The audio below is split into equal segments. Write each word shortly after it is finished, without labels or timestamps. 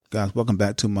Guys, welcome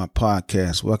back to my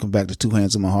podcast. Welcome back to Two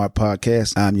Hands on My Heart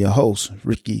podcast. I'm your host,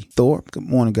 Ricky Thorpe. Good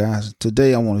morning, guys.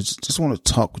 Today, I want to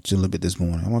talk with you a little bit this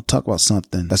morning. I want to talk about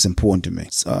something that's important to me.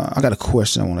 I got a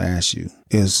question I want to ask you.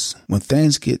 Is when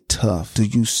things get tough, do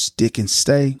you stick and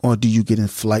stay or do you get in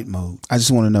flight mode? I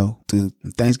just want to know, when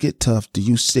things get tough, do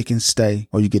you stick and stay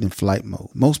or you get in flight mode?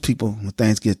 Most people, when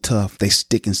things get tough, they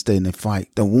stick and stay and they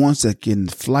fight. The ones that get in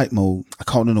flight mode, I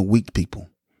call them the weak people.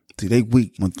 See, they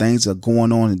weak. When things are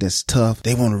going on and that's tough,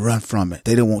 they want to run from it.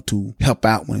 They don't want to help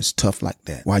out when it's tough like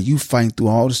that. While you fighting through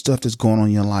all the stuff that's going on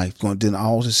in your life, doing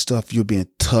all this stuff, you're being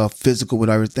tough, physical with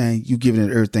everything, you giving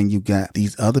it everything you got.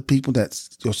 These other people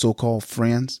that's your so-called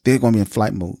friends, they're going to be in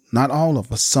flight mode. Not all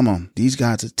of us, some of them. These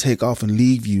guys will take off and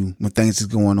leave you when things is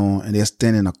going on and they're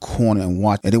standing in a corner and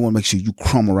watch, and they want to make sure you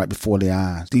crumble right before their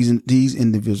eyes. These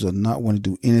individuals are not want to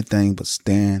do anything but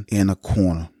stand in a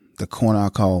corner. The corner I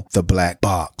call the black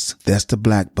box. That's the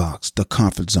black box, the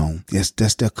comfort zone. Yes,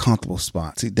 that's their comfortable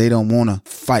spot. See, they don't want to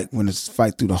fight when it's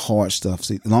fight through the hard stuff.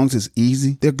 See, as long as it's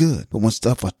easy, they're good. But when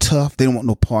stuff are tough, they don't want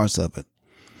no parts of it.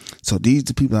 So these are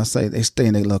the people I say, they stay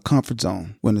in their little comfort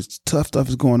zone. When the tough stuff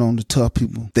is going on, the tough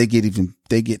people, they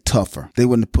get tougher. They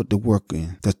wouldn't put the work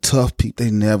in. The tough people,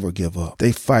 they never give up.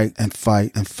 They fight and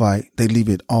fight and fight. They leave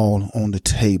it all on the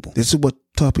table. This is what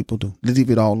tough people do. They leave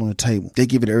it all on the table. They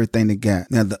give it everything they got.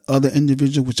 Now, the other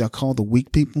individual, which I call the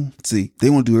weak people, see, they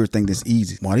want to do everything that's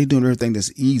easy. While they doing everything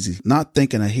that's easy, not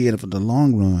thinking ahead of the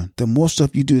long run, the more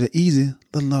stuff you do the easy,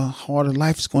 the harder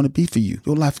life is going to be for you.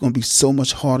 Your life is going to be so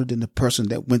much harder than the person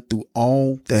that went through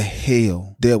all the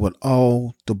hell, dealt with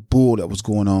all the bull that was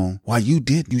going on. While you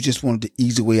didn't, you just wanted the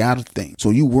easy way out of things.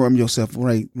 So you worm yourself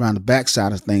right around the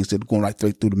backside of things that are going right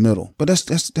straight through the middle. But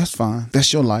that's fine.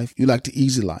 That's your life. You like the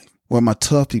easy life. Well, my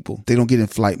tough people, they don't get in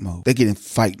flight mode. They get in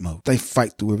fight mode. They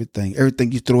fight through everything.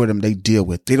 Everything you throw at them, they deal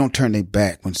with. They don't turn their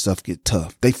back when stuff get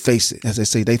tough. They face it. As they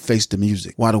say, they face the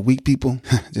music. While the weak people,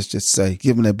 just say,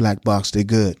 give them that black box. They're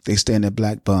good. They stay in that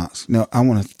black box. Now, I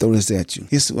want to throw this at you.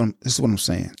 This is what I'm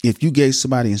saying. If you gave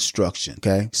somebody instruction,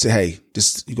 okay, say, hey,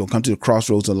 you're going to come to the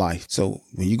crossroads of life. So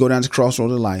when you go down to the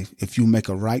crossroads of life, if you make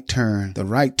a right turn, the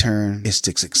right turn is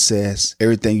to success.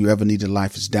 Everything you ever need in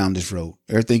life is down this road.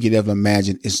 Everything you'd ever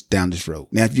imagine is down this road.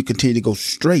 Now, if you continue to go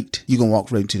straight, you're going to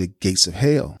walk right into the gates of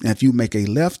hell. Now, if you make a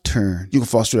left turn, you can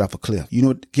fall straight off a cliff. You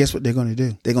know, guess what they're going to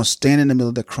do? They're going to stand in the middle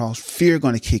of the cross. Fear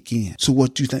going to kick in. So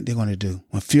what do you think they're going to do?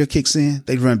 When fear kicks in,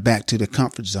 they run back to their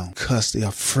comfort zone because they're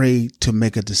afraid to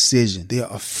make a decision. They're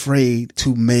afraid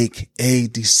to make a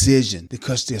decision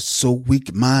because they're so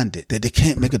weak-minded that they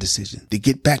can't make a decision. They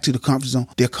get back to the comfort zone.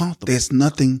 They're comfortable. There's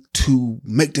nothing to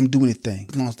make them do anything.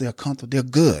 As long as they're comfortable, they're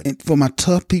good. And for my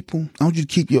tough people, I want you to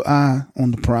keep your eye on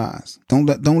the prize. Don't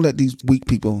let these weak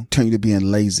people turn you to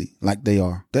being lazy like they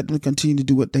are. Let them continue to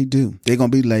do what they do. They're going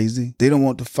to be lazy. They don't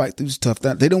want to fight through stuff.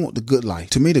 They don't want the good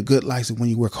life. To me, the good life is when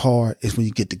you work hard, is when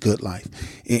you get the good life.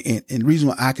 And the reason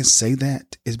why I can say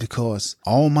that is because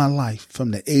all my life, from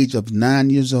the age of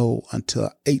 9 years old until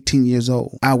 18 years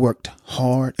old, I worked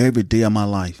hard every day of my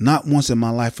life. Not once in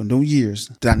my life for no years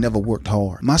that I never worked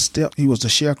hard. My step, he was a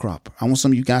sharecropper. I want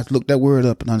some of you guys to look that word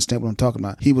up and understand what I'm talking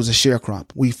about. He was a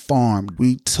sharecropper. We farmed.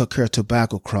 We took care of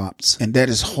tobacco crops. And that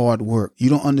is hard work. You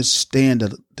don't understand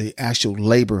the actual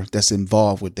labor that's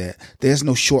involved with that. There's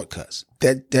no shortcuts.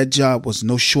 That job was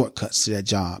no shortcuts to that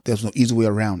job. There was no easy way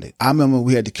around it. I remember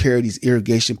we had to carry these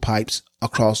irrigation pipes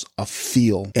across a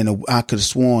field, and I could have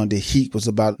sworn the heat was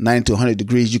about 90 to 100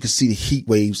 degrees. You could see the heat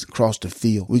waves across the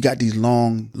field. We got these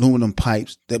long aluminum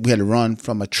pipes that we had to run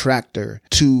from a tractor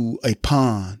to a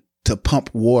pond to pump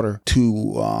water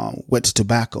to wet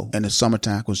tobacco in the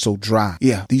summertime. It was so dry.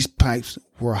 Yeah, these pipes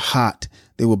were hot.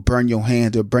 They would burn your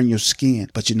hands. They would burn your skin.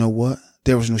 But you know what?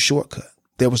 There was no shortcut.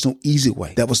 There was no easy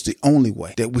way. That was the only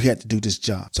way that we had to do this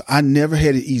job. So I never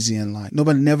had it easy in life.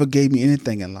 Nobody never gave me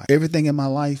anything in life. Everything in my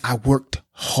life, I worked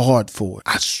hard for it.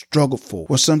 I struggled for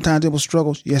it. Well, sometimes it was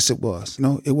struggles. Yes, it was.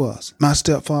 It was. My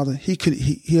stepfather, he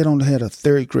had only had a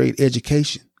third grade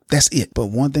education. That's it. But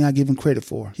one thing I give him credit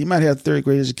for, he might have a third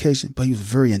grade education, but he was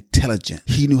very intelligent.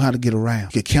 He knew how to get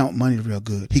around. He could count money real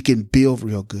good. He can build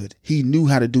real good. He knew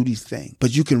how to do these things.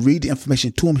 But you can read the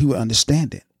information to him, he would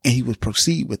understand it. And he would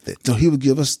proceed with it. So he would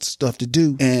give us stuff to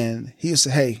do. And he would say,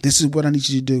 hey, this is what I need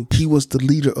you to do. He was the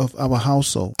leader of our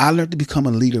household. I learned to become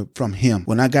a leader from him.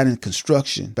 When I got in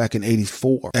construction back in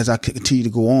 84, as I continued to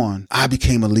go on, I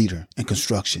became a leader in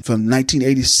construction. From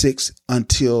 1986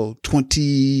 until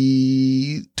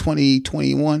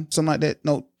 2021, something like that.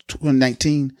 No,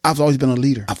 2019, I've always been a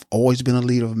leader. I've always been a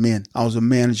leader of men. I was a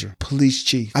manager, police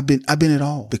chief. I've been it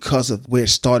all because of where it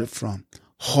started from.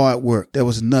 hard work. There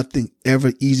was nothing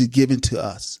ever easy given to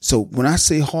us. So when I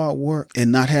say hard work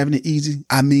and not having it easy,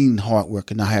 I mean hard work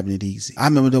and not having it easy. I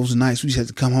remember those nights we used to have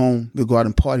to come home. We'd go out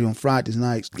and party on Fridays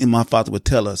nights. And my father would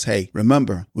tell us, hey,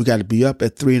 remember, we got to be up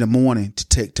at 3 a.m. to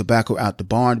take tobacco out the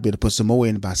barn to be able to put some more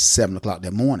in by 7 o'clock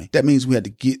that morning. That means we had to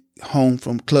get home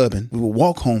from clubbing. We would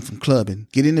walk home from clubbing,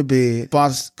 get into bed.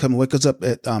 Father's come and wake us up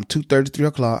at 2:30, 3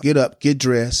 o'clock. Get up, get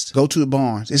dressed, go to the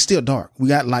barns. It's still dark. We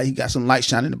got light. He got some light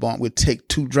shining in the barn. We'd take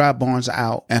 2 dry barns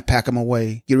out and pack them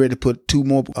away. Get ready to put 2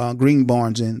 more green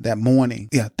barns in that morning.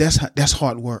 Yeah, that's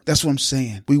hard work. That's what I'm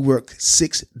saying. We work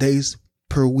 6 days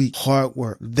per week. Hard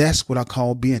work. That's what I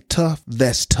call being tough.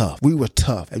 That's tough. We were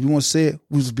tough. If you want to say it,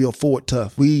 we was Bill Ford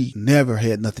tough. We never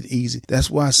had nothing easy. That's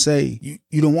why I say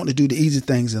you don't want to do the easy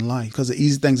things in life, because the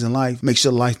easy things in life makes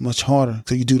your life much harder.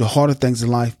 So you do the harder things in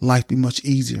life be much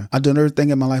easier. I've done everything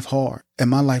in my life hard. And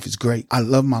my life is great. I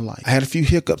love my life. I had a few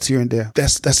hiccups here and there.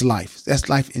 That's life. That's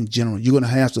life in general. You're going to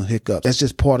have some hiccups. That's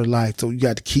just part of life. So you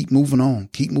got to keep moving on.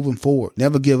 Keep moving forward.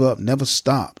 Never give up. Never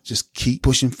stop. Just keep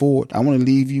pushing forward. I want to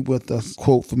leave you with a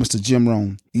quote from Mr. Jim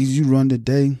Rohn. Either you run the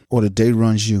day or the day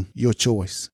runs you. Your choice.